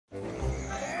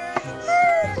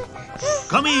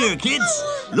Come here, kids.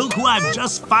 Look who I've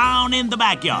just found in the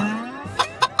backyard.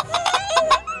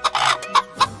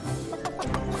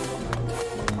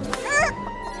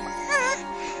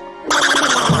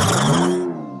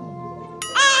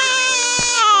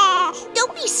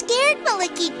 Don't be scared,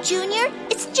 Miliki Jr.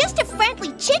 It's just a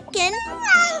friendly chicken.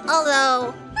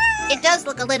 Although, it does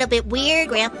look a little bit weird,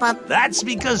 Grandpa. That's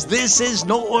because this is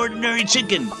no ordinary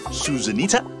chicken.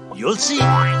 Susanita, you'll see.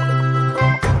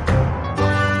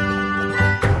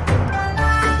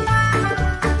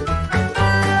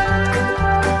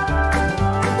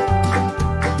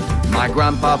 My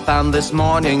grandpa found this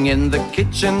morning in the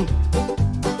kitchen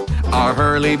a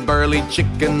hurly-burly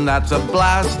chicken that's a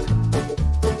blast.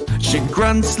 She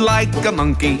grunts like a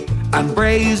monkey and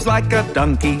brays like a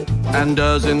donkey and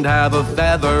doesn't have a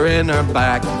feather in her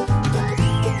back.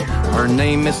 Her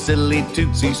name is Silly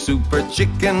Tootsie Super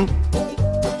Chicken,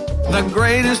 the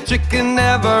greatest chicken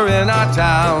ever in our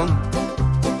town.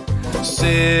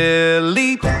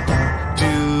 Silly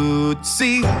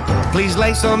Tootsie, please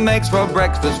lay some eggs for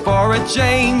breakfast for a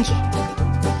change.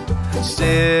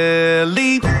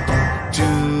 Silly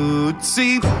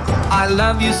Tootsie, I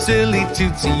love you, Silly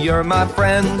Tootsie, you're my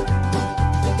friend.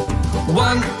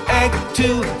 1 egg,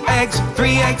 2 eggs,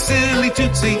 3 eggs, Silly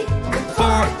Tootsie.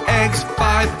 4 eggs,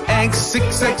 5 eggs,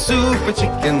 6 eggs, super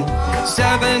chicken.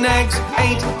 7 eggs,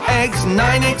 8 eggs,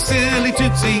 9 eggs, Silly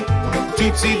Tootsie.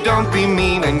 Tootsie, don't be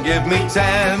mean and give me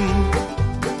 10.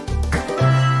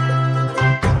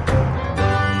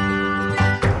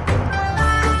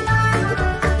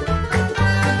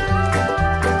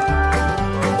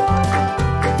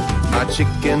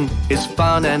 Chicken is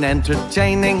fun and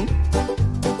entertaining,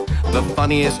 the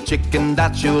funniest chicken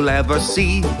that you'll ever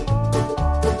see.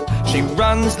 She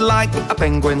runs like a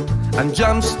penguin and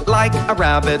jumps like a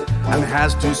rabbit and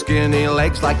has 2 skinny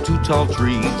legs like 2 tall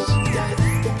trees.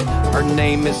 Her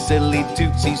name is Silly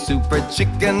Tootsie Super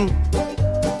Chicken,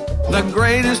 the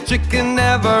greatest chicken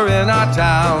ever in our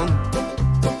town.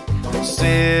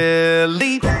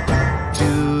 Silly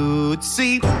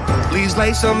Tootsie, please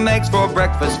lay some eggs for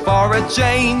breakfast for a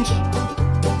change.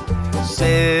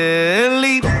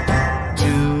 Silly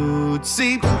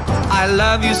Tootsie, I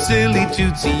love you, Silly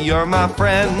Tootsie, you're my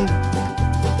friend.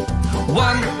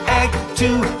 1 egg,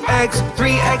 2 eggs,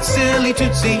 3 eggs, Silly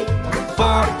Tootsie.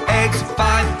 4 eggs,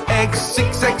 5 eggs,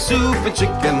 6 eggs, super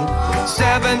chicken.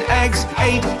 7 eggs,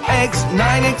 8 eggs,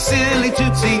 9 eggs, Silly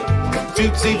Tootsie.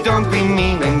 Tootsie, don't be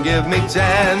mean and give me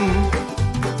 10.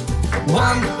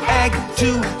 1 egg,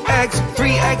 2 eggs,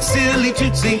 3 eggs, Silly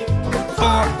Tootsie.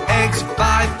 4 eggs,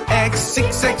 5 eggs,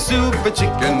 6 eggs, super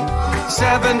chicken.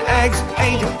 7 eggs,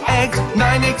 8 eggs,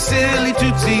 9 eggs, Silly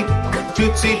Tootsie.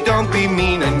 Tootsie, don't be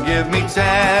mean and give me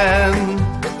 10.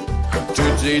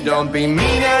 Tootsie, don't be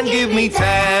mean and give me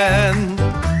 10.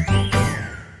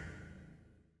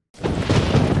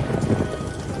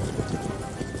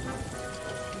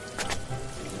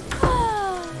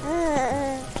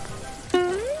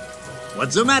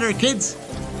 What's the matter, kids?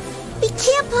 We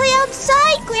can't play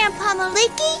outside, Grandpa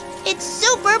Miliki. It's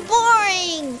super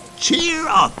boring. Cheer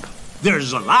up.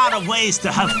 There's a lot of ways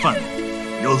to have fun.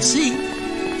 You'll see.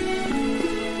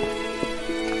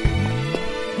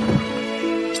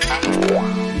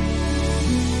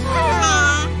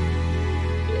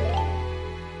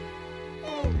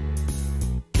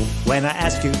 When I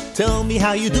ask you, tell me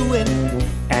how you doing,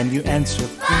 and you answer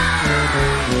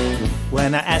fine.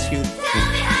 When I ask you,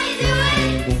 tell me how you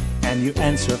doing, and you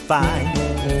answer fine.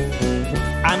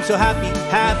 I'm so happy,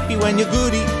 happy when you're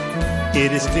goody.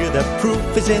 It is clear the proof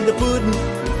is in the pudding.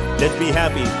 Let's be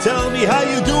happy, tell me how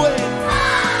you doing.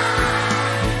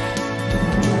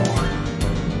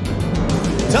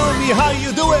 Tell me how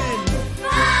you doing.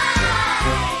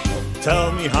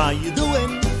 Tell me how you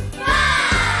doing.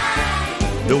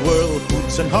 The world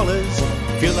hoots and hollers,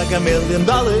 feel like $1 million.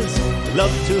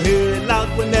 Love to hear it loud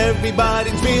when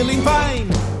everybody's feeling fine.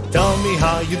 Tell me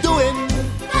how you doing.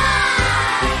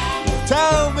 Fine.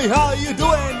 Tell me how you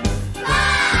doing.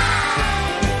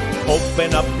 Fine.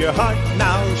 Open up your heart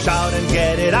now, shout and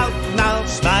get it out now.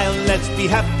 Smile, let's be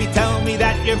happy, tell me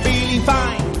that you're feeling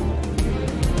fine.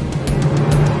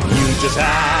 You just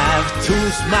have to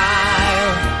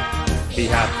smile, be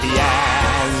happy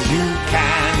as you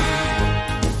can.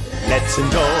 Let's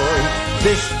enjoy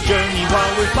this journey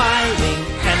while we're smiling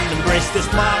and embrace this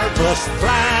marvelous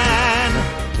plan.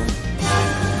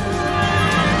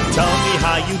 Tell me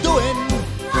how you doing.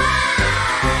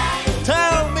 Fine.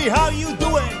 Tell me how you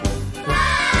doing.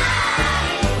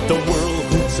 Fine. The world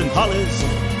hoots and hollers,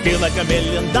 feel like $1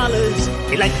 million.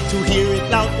 We like to hear it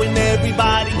loud when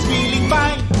everybody's feeling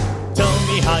fine. Tell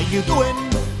me how you doing.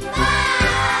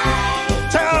 Fine.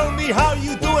 Tell me how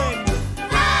you doing.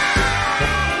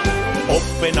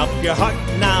 up your heart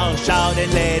now, shout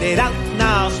and let it out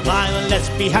now. Smile and let's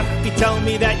be happy, tell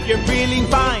me that you're feeling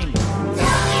fine.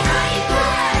 Tell me how you do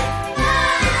it.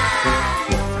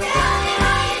 Tell me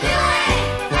how you do it.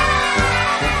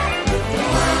 The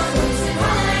world looks in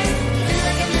colors, feel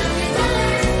like a million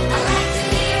colors. I like to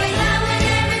hear it now when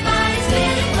everybody's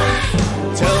feeling fine.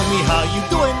 Tell me how you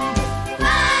doing.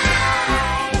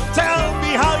 Fine. Tell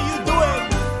me how you doing.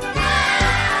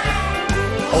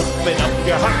 Open up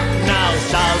your heart now,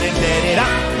 shout and let it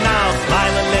out now.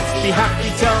 Smile and let's be happy,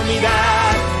 tell me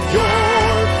that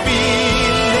you're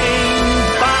feeling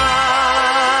fine.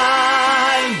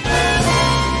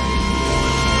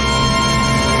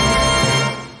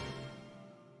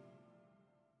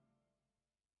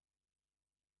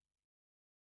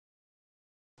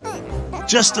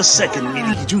 Just a second,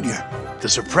 Miliki Jr. The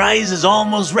surprise is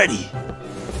almost ready.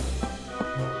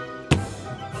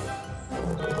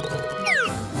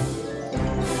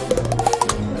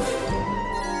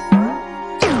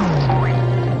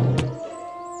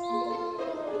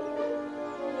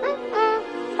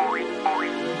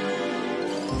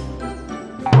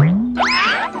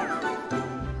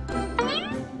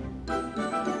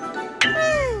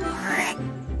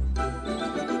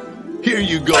 Here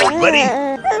you go, buddy.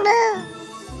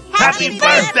 Happy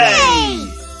birthday!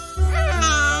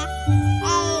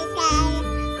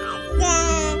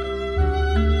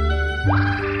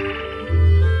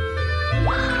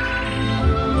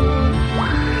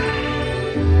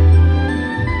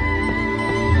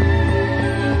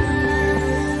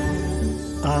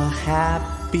 A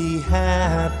happy,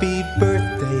 happy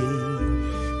birthday.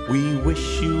 We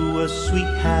wish you a sweet,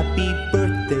 happy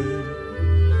birthday.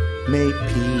 May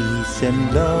peace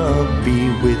and love be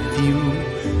with you,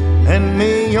 and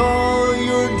may all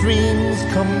your dreams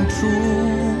come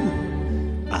true.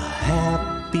 A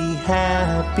happy,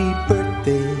 happy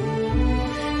birthday.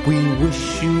 We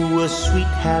wish you a sweet,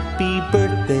 happy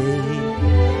birthday.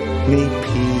 May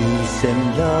peace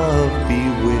and love be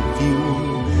with you,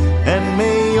 and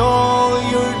may all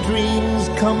your dreams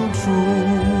come true.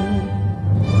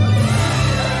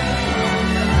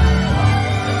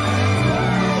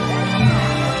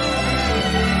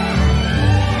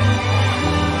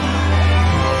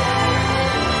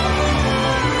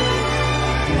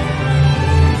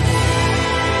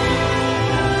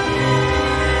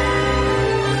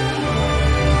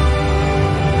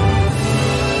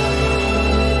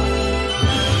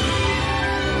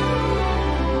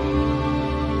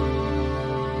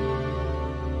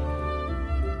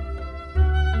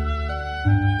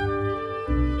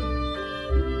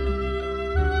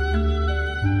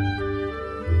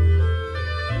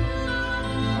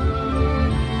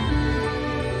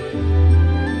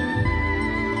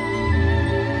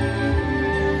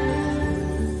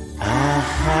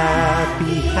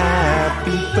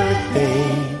 Happy birthday.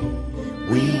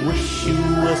 We wish you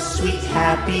a sweet,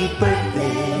 happy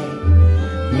birthday.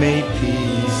 May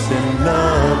peace and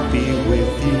love be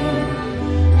with you,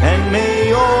 and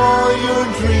may all your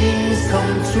dreams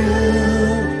come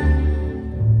true.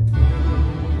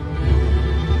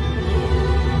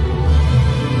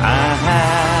 A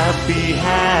happy,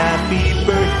 happy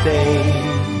birthday.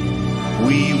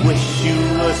 We wish you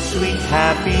a sweet,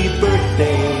 happy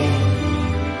birthday.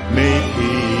 May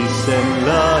peace and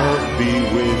love be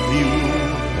with you,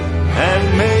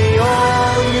 and may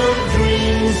all your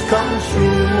dreams come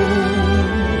true.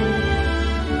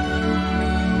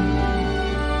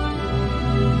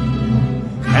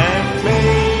 And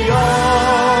may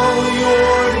all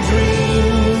your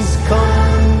dreams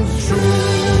come true.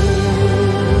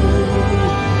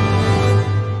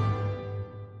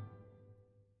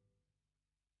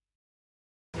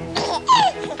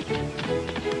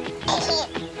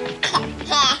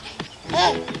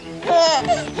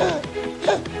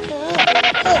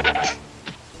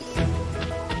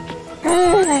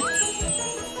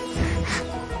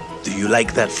 Do you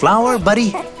like that flower,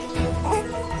 buddy?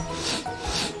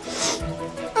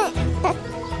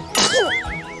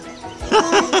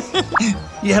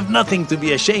 You have nothing to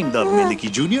be ashamed of,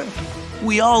 Miliki Jr.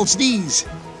 We all sneeze,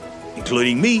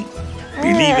 including me,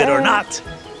 believe it or not.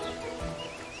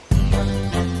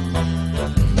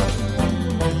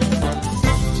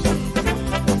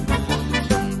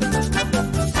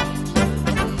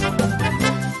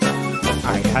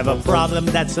 I have a problem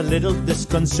that's a little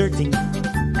disconcerting,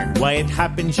 and why it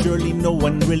happened surely no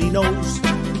one really knows.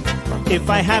 If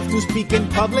I have to speak in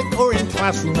public or in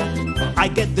classroom, I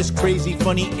get this crazy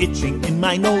funny itching in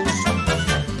my nose.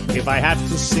 If I have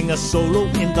to sing a solo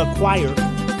in the choir,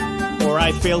 or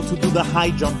I fail to do the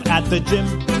high jump at the gym,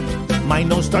 my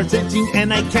nose starts itching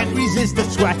and I can't resist the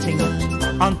scratching.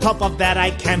 On top of that, I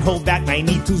can't hold back my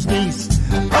need to sneeze.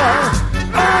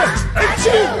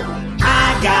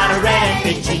 I got a red and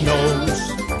itchy nose.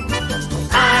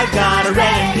 I got a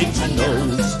red and itchy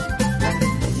nose.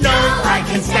 No, I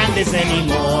can't stand this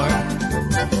anymore.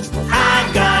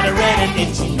 I got a red and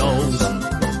itchy nose.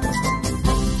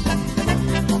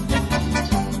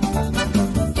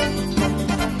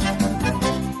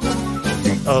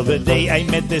 The other day I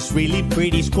met this really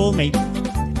pretty schoolmate,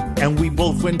 and we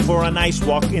both went for a nice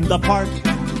walk in the park.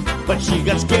 But she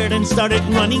got scared and started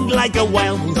running like a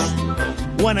wild goose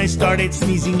when I started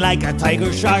sneezing like a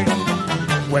tiger shark.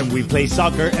 When we play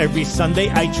soccer every Sunday,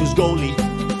 I choose goalie.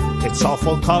 It's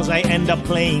awful cause I end up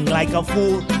playing like a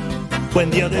fool. When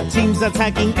the other team's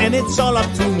attacking and it's all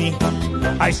up to me,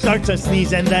 I start to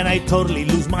sneeze and then I totally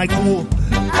lose my cool.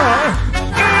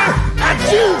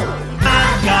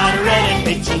 I've got a red and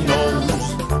itchy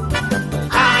nose.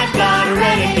 I've got a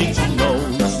red and itchy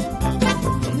nose.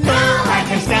 No, I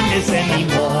can't stand this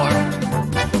anymore.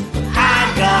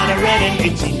 I've got a red and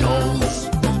itchy nose.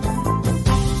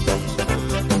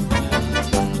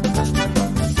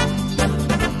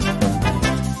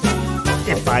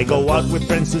 If I go out with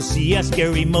friends to see a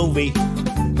scary movie,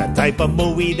 the type of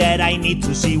movie that I need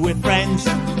to see with friends,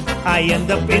 I end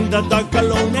up in the dark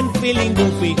alone and feeling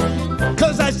goofy,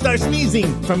 cause I start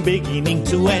sneezing from beginning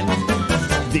to end.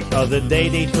 The other day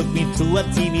they took me to a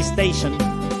TV station,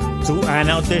 to an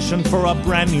audition for a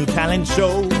brand new talent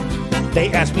show.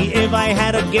 They asked me if I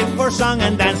had a gift for song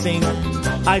and dancing.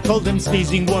 I told them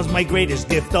sneezing was my greatest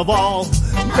gift of all.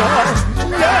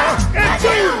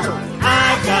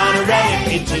 I've got a red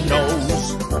and itchy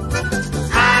nose.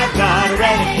 I've got a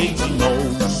red and itchy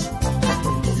nose.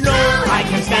 No, I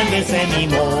can't stand this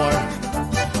anymore.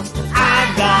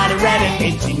 I've got a red and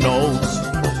itchy nose.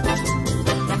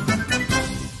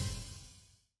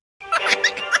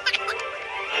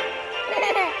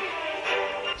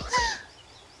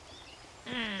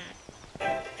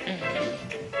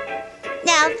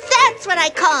 Now that's what I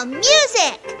call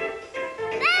music!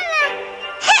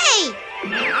 Hey!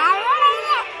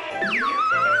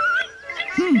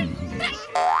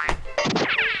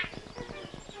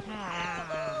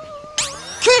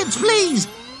 Kids, please,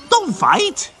 don't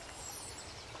fight.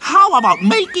 How about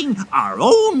making our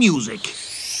own music?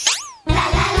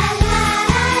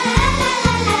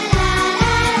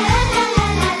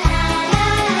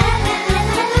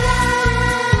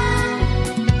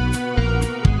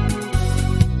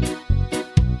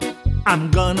 I'm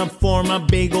gonna form a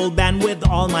big old band with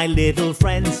all my little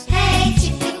friends. Hey,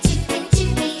 chippy, chippy,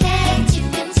 chippy, hey,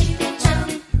 chippy, chippy,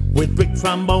 chum. With big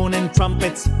trombone and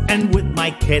trumpets, and with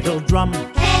my kettle drum.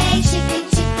 Hey, chippy,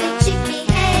 chippy, chippy,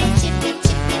 hey, chippy,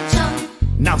 chippy, chum.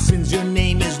 Now since your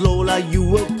name is Lola, you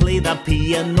will play the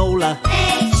pianola.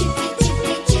 Hey, chippy,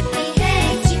 chippy, chippy,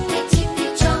 hey, chippy,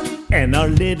 chippy, chum. And our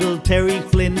little Terry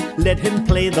Flynn, let him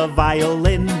play the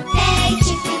violin. Hey,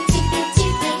 chippy, chippy,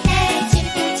 chippy, hey,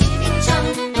 chippy, chippy, chum.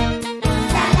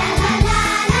 La la la la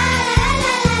la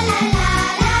la la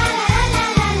la la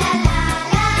la la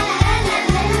la la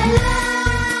la la la.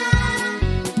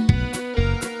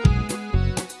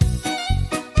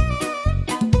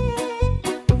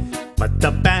 But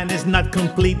the band is not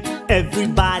complete.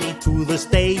 Everybody to the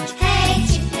stage. Hey,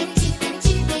 chippy, chippy,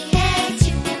 chippy, hey,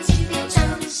 chippy, chippy,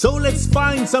 chum. So let's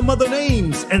find some other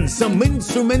names and some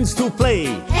instruments to play.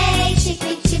 Hey,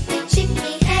 chippy, chippy,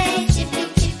 chippy, hey, chippy,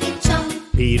 chippy, chum.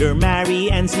 Peter,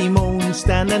 Mary, and Simone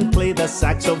stand and play the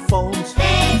saxophones.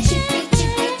 Hey, chippy,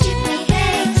 chippy, chippy,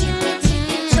 hey, chippy,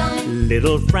 chippy, chum.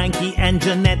 Little Frankie and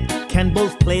Jeanette can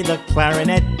both play the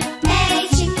clarinet. Hey,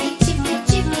 chippy, chippy,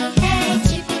 chippy, hey,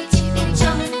 chippy, chippy,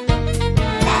 chum.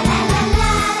 La la la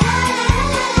la la la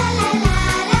la la la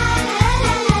la.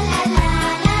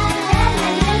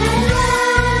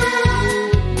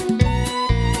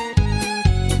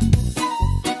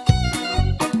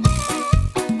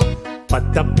 But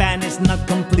the band is not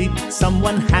complete.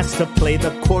 Someone has to play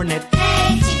the cornet.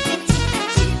 Hey, chippy, chippy,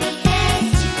 chippy,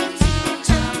 hey, chippy, chippy,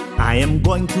 chum. I am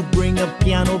going to bring a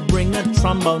piano, bring a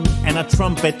trombone, and a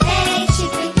trumpet. Hey,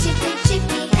 chippy, chippy,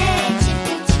 chippy, hey,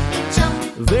 chippy, chippy, chum.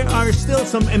 There are still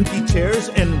some empty chairs,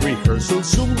 and rehearsal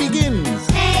soon begins.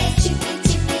 Hey, chippy,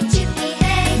 chippy, chippy,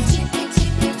 hey, chippy,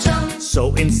 chippy, chum.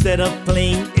 So instead of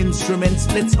playing instruments,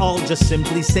 let's all just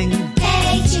simply sing.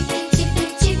 Hey, chippy, chippy,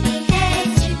 chippy, hey,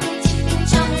 chippy, chippy,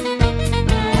 chum.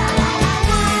 La la la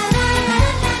la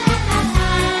la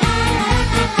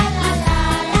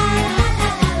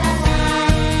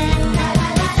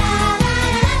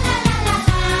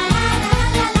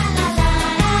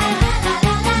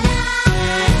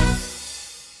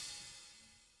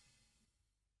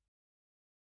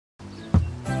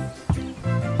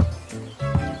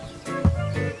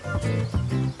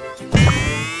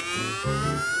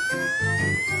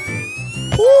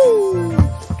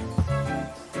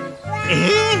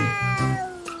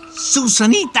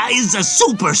Susanita is a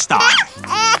superstar.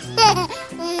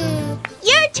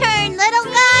 Your turn, little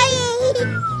guy.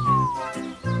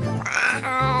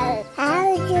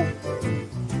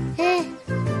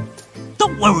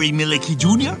 Don't worry, Miliki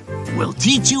Jr. We'll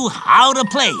teach you how to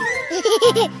play.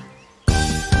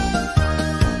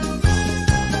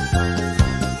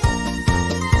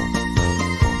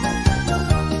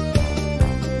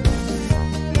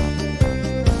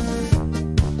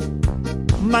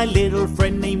 My little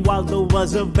friend named Waldo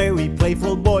was a very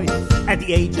playful boy. At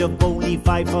the age of only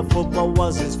 5, a football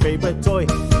was his favorite toy.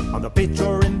 On the pitch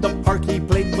or in the park, he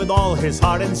played with all his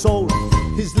heart and soul.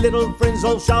 His little friends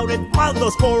all shouted, "Waldo,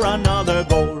 score another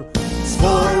goal!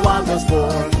 Score, Waldo,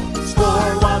 score!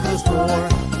 Score, Waldo, score!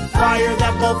 Fire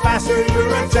that ball faster,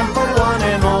 you're a temper one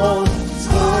and all!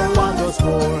 Score, Waldo,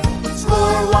 score!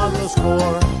 Score, Waldo,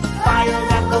 score! Fire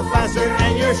that ball faster,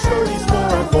 and you'll surely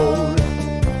score a goal!"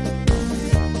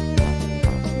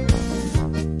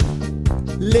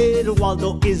 Little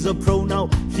Waldo is a pro now.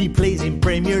 He plays in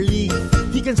Premier League.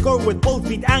 He can score with both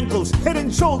feet, ankles, head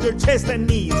and shoulder, chest and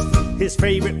knees. His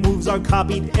favorite moves are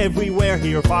copied everywhere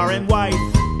here, far and wide.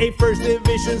 A first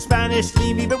division Spanish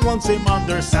team even wants him on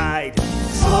their side.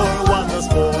 Score, Waldo,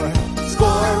 score!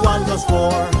 Score, Waldo,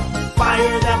 score!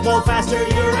 Fire that ball faster,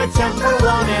 you're a temper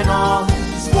one and all.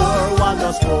 Score,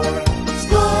 Waldo, score!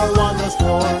 Score, Waldo,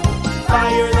 score!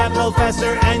 Fire that ball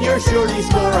faster, and you'll surely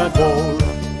score a goal.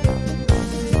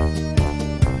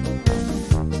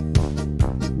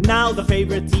 Now the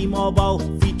favorite team of all,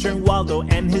 featuring Waldo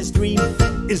and his dream,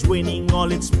 is winning all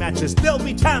its matches. There'll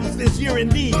be champs this year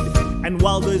indeed. And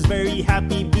Waldo is very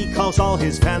happy because all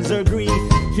his fans agree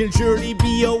he'll surely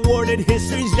be awarded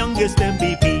history's youngest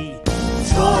MVP.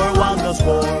 Score, Waldo,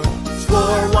 score!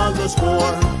 Score, Waldo,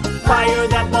 score! Fire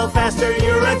that ball faster,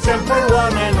 you're a temper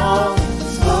one and all.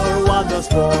 Score, Waldo,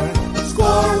 score!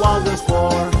 Score, Waldo,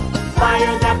 score!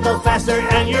 Fire that ball faster,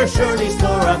 and you'll surely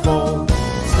score a goal.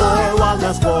 Score,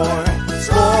 Waldo, score!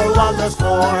 Score, Waldo,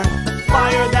 score!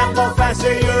 Fire that ball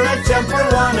faster, you're a temper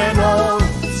one and all.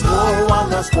 Score,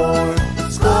 Waldo, score!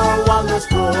 Score, Waldo,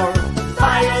 score!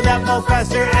 Fire that ball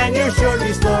faster, and you'll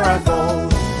surely score a goal.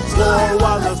 Score,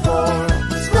 Waldo, score!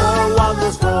 Score,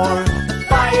 Waldo, score!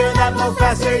 Fire that ball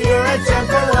faster, you're a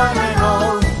temper one and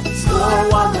all. Score,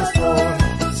 Waldo, score!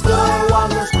 Score,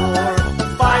 Waldo, score!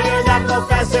 Fire that ball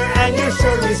faster, and you'll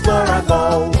surely score a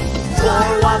goal.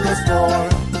 Score, Waldo, score!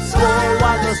 Score,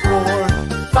 Waldo, score!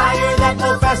 Fire that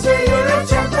ball faster, you're a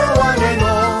temper one and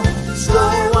all.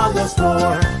 Score, Waldo,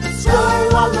 score! Score,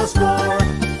 Waldo, score!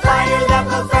 Fire that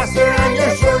ball faster, and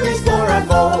you'll surely score a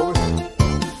goal.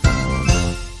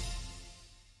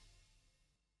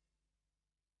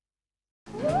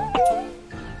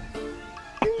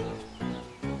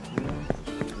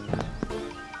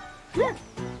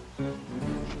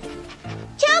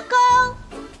 Choco!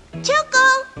 Choco!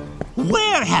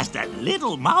 Where has that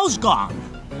little mouse gone?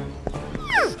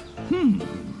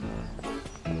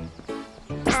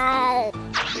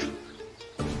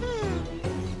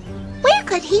 Where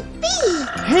could he be?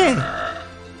 Hey,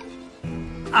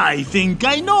 I think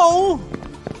I know.